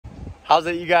How's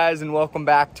it, you guys, and welcome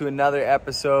back to another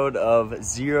episode of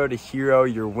Zero to Hero,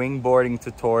 your wingboarding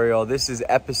tutorial. This is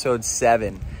episode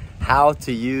 7, how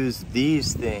to use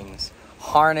these things,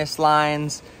 harness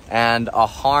lines and a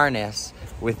harness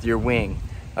with your wing.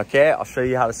 Okay, I'll show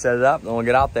you how to set it up, then we'll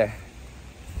get out there.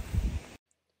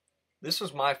 This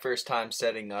was my first time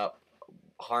setting up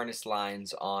harness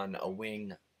lines on a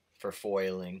wing for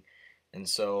foiling. And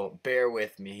so bear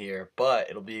with me here, but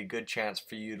it'll be a good chance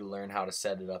for you to learn how to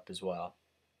set it up as well.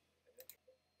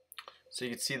 So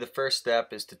you can see the first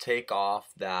step is to take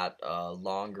off that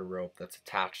longer rope that's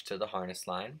attached to the harness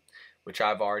line, which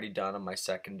I've already done on my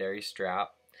secondary strap.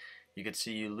 You can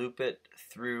see you loop it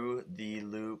through the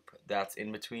loop that's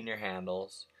in between your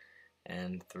handles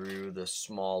and through the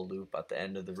small loop at the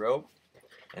end of the rope,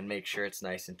 and make sure it's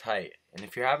nice and tight. And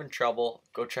if you're having trouble,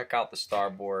 go check out the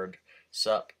Starboard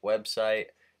SUP website,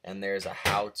 and there's a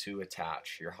how to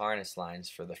attach your harness lines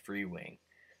for the Freewing.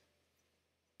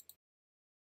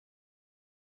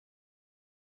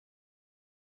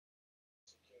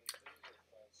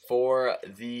 For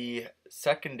the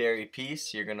secondary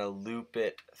piece, you're going to loop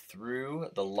it through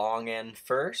the long end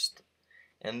first,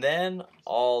 and then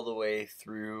all the way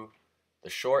through the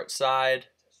short side,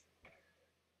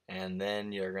 and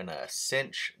then you're going to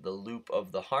cinch the loop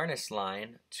of the harness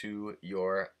line to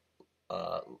your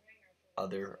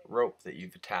other rope that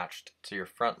you've attached to your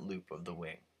front loop of the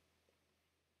wing.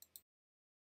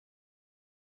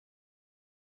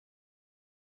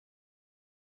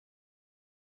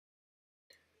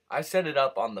 I set it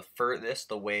up on the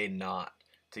furthest away knot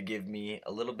to give me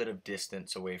a little bit of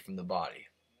distance away from the body.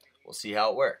 We'll see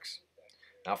how it works.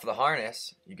 Now for the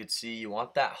harness, you can see you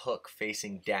want that hook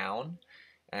facing down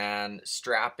and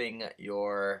strapping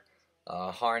your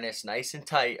harness nice and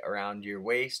tight around your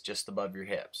waist just above your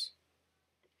hips.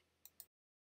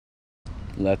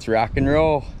 Let's rock and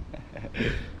roll.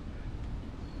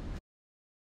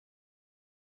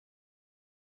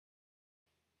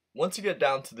 Once you get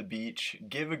down to the beach,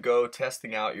 give a go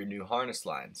testing out your new harness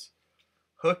lines.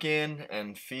 Hook in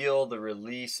and feel the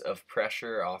release of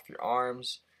pressure off your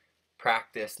arms.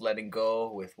 Practice letting go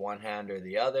with one hand or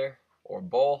the other, or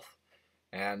both.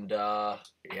 And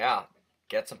yeah,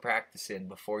 get some practice in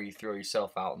before you throw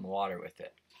yourself out in the water with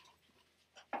it.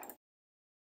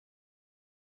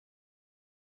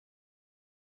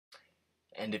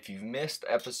 And if you've missed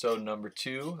episode number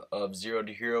 2 of Zero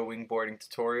to Hero wingboarding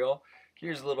tutorial,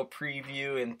 here's a little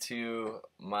preview into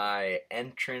my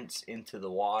entrance into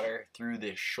the water through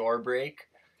this shore break,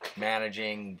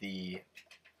 managing the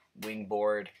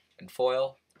wingboard and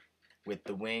foil with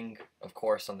the wing, of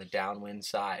course, on the downwind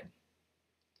side.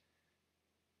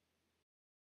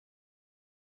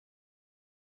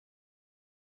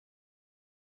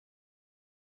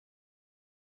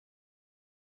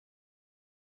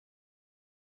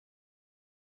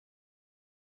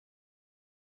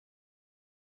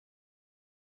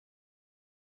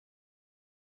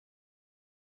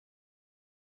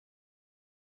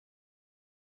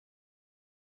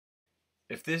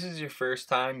 If this is your first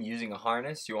time using a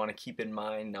harness, you want to keep in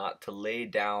mind not to lay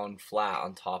down flat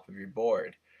on top of your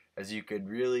board, as you could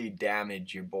really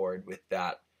damage your board with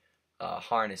that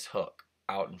harness hook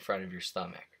out in front of your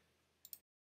stomach.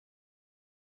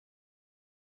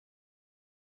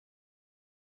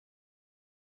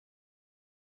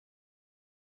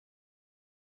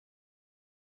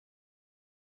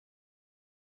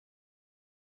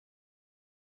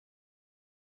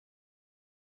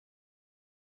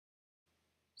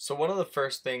 So one of the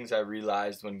first things I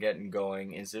realized when getting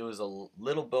going is it was a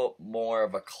little bit more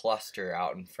of a cluster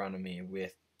out in front of me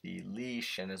with the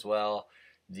leash and as well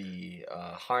the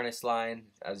harness line.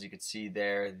 As you can see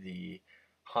there, the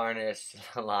harness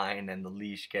line and the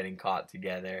leash getting caught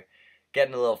together,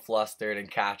 getting a little flustered and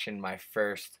catching my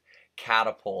first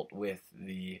catapult with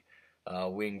the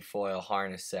wingfoil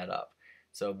harness setup.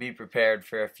 So be prepared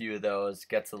for a few of those.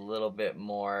 Gets a little bit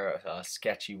more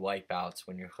sketchy wipeouts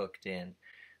when you're hooked in.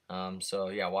 So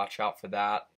yeah, watch out for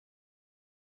that.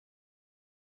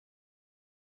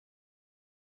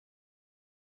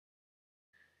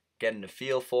 Getting a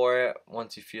feel for it.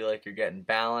 Once you feel like you're getting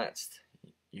balanced,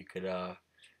 you could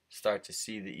start to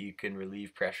see that you can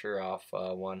relieve pressure off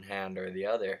one hand or the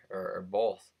other, or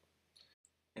both.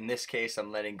 In this case,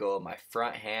 I'm letting go of my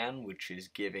front hand, which is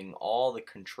giving all the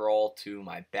control to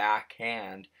my back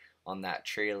hand on that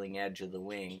trailing edge of the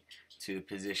wing to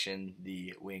position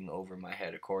the wing over my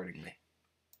head accordingly.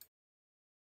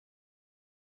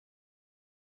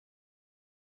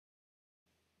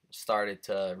 Started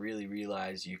to really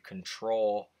realize you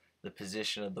control the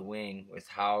position of the wing with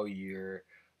how you're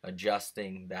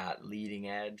adjusting that leading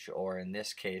edge, or in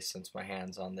this case, since my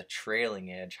hand's on the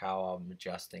trailing edge, how I'm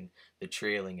adjusting the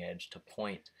trailing edge to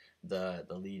point the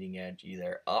leading edge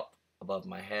either up above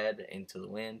my head into the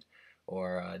wind,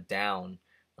 or down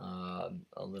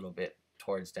a little bit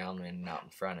towards downwind and out in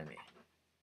front of me.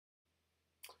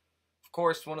 Of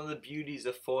course, one of the beauties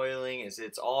of foiling is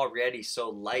it's already so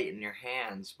light in your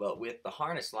hands, but with the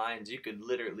harness lines you could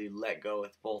literally let go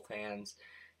with both hands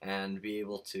and be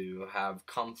able to have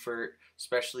comfort,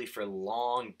 especially for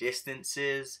long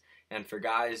distances and for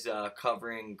guys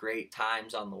covering great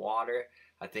times on the water.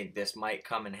 I think this might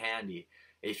come in handy.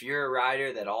 If you're a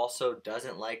rider that also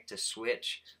doesn't like to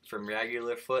switch from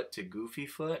regular foot to goofy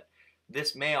foot,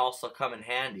 this may also come in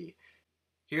handy.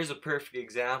 Here's a perfect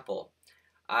example.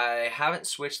 I haven't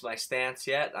switched my stance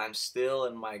yet. I'm still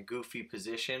in my goofy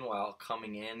position while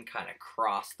coming in kind of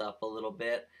crossed up a little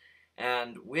bit.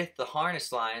 And with the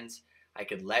harness lines, I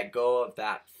could let go of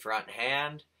that front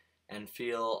hand and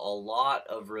feel a lot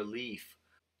of relief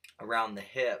around the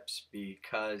hips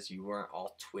because you weren't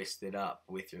all twisted up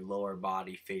with your lower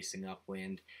body facing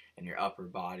upwind and your upper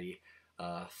body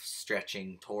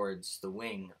stretching towards the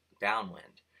wing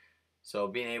downwind. So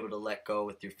being able to let go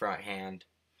with your front hand,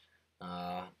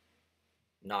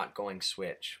 not going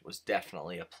switch, was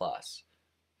definitely a plus.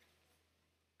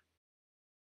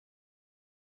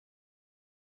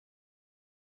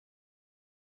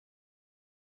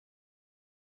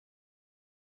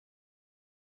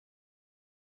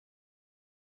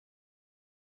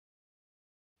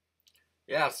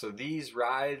 Yeah, so these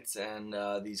rides and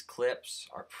these clips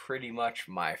are pretty much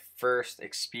my first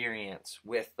experience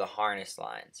with the harness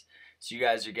lines. So you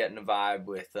guys are getting a vibe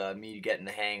with me getting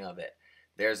the hang of it.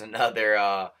 There's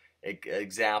another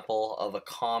example of a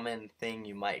common thing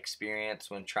you might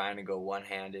experience when trying to go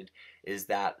one-handed is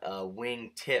that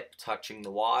wing tip touching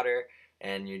the water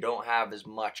and you don't have as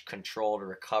much control to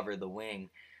recover the wing.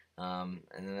 And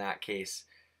in that case,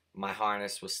 my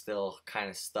harness was still kind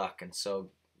of stuck, and so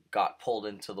got pulled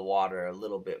into the water a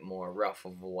little bit more rough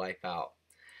of a wipeout.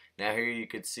 Now here you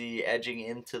could see edging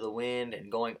into the wind and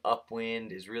going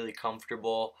upwind is really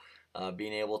comfortable.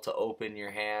 Being able to open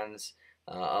your hands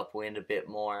upwind a bit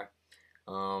more.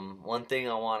 One thing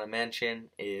I want to mention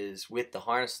is with the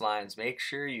harness lines, make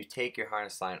sure you take your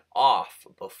harness line off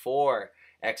before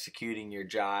executing your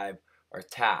jibe or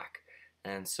tack.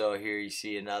 And so here you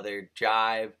see another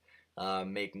jibe,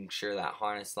 making sure that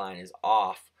harness line is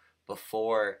off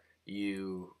before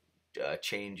you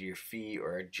change your feet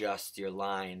or adjust your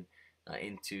line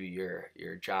into your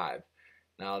jibe.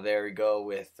 Now there we go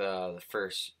with the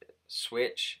first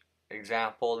switch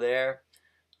example there.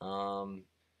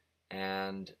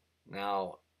 And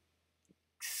now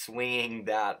swinging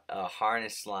that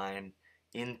harness line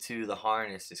into the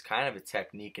harness is kind of a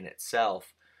technique in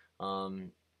itself.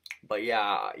 But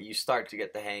yeah, you start to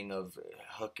get the hang of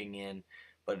hooking in,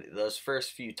 but those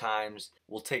first few times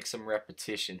will take some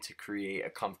repetition to create a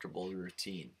comfortable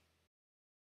routine.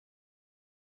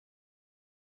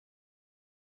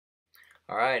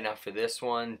 Alright, now for this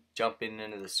one, jumping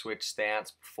into the switch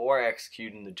stance before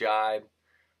executing the jibe,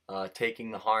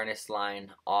 taking the harness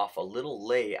line off a little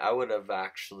late. I would have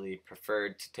actually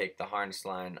preferred to take the harness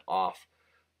line off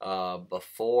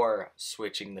before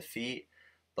switching the feet,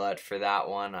 but for that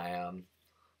one I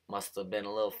must have been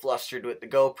a little flustered with the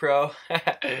GoPro.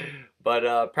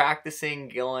 But practicing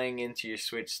going into your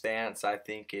switch stance, I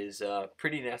think, is a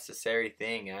pretty necessary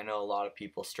thing. I know a lot of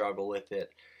people struggle with it,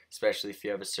 especially if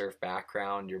you have a surf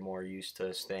background. You're more used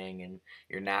to staying in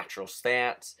your natural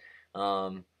stance.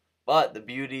 But the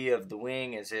beauty of the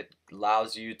wing is it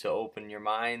allows you to open your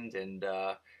mind and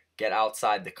get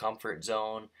outside the comfort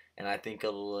zone, and I think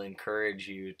it will encourage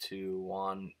you to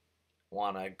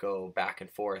want to go back and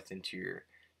forth into your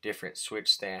different switch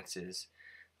stances.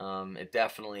 It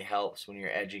definitely helps when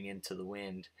you're edging into the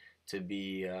wind to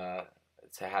be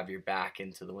to have your back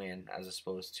into the wind as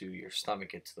opposed to your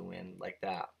stomach into the wind like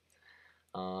that.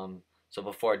 So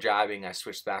before jibing, I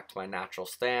switched back to my natural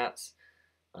stance.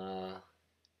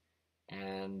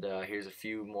 And here's a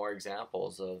few more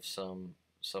examples of some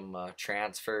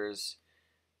transfers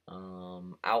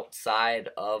outside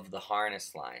of the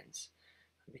harness lines,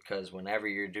 because whenever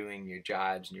you're doing your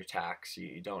jibes and your tacks,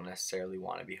 you don't necessarily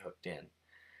want to be hooked in.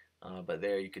 But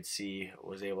there you could see I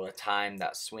was able to time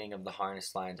that swing of the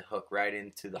harness line to hook right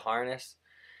into the harness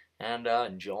and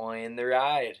enjoying the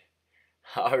ride.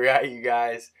 Alright, you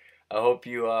guys, I hope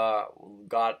you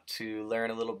got to learn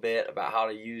a little bit about how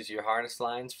to use your harness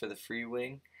lines for the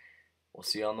Freewing. We'll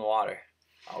see you on the water.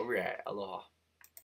 Alright, aloha.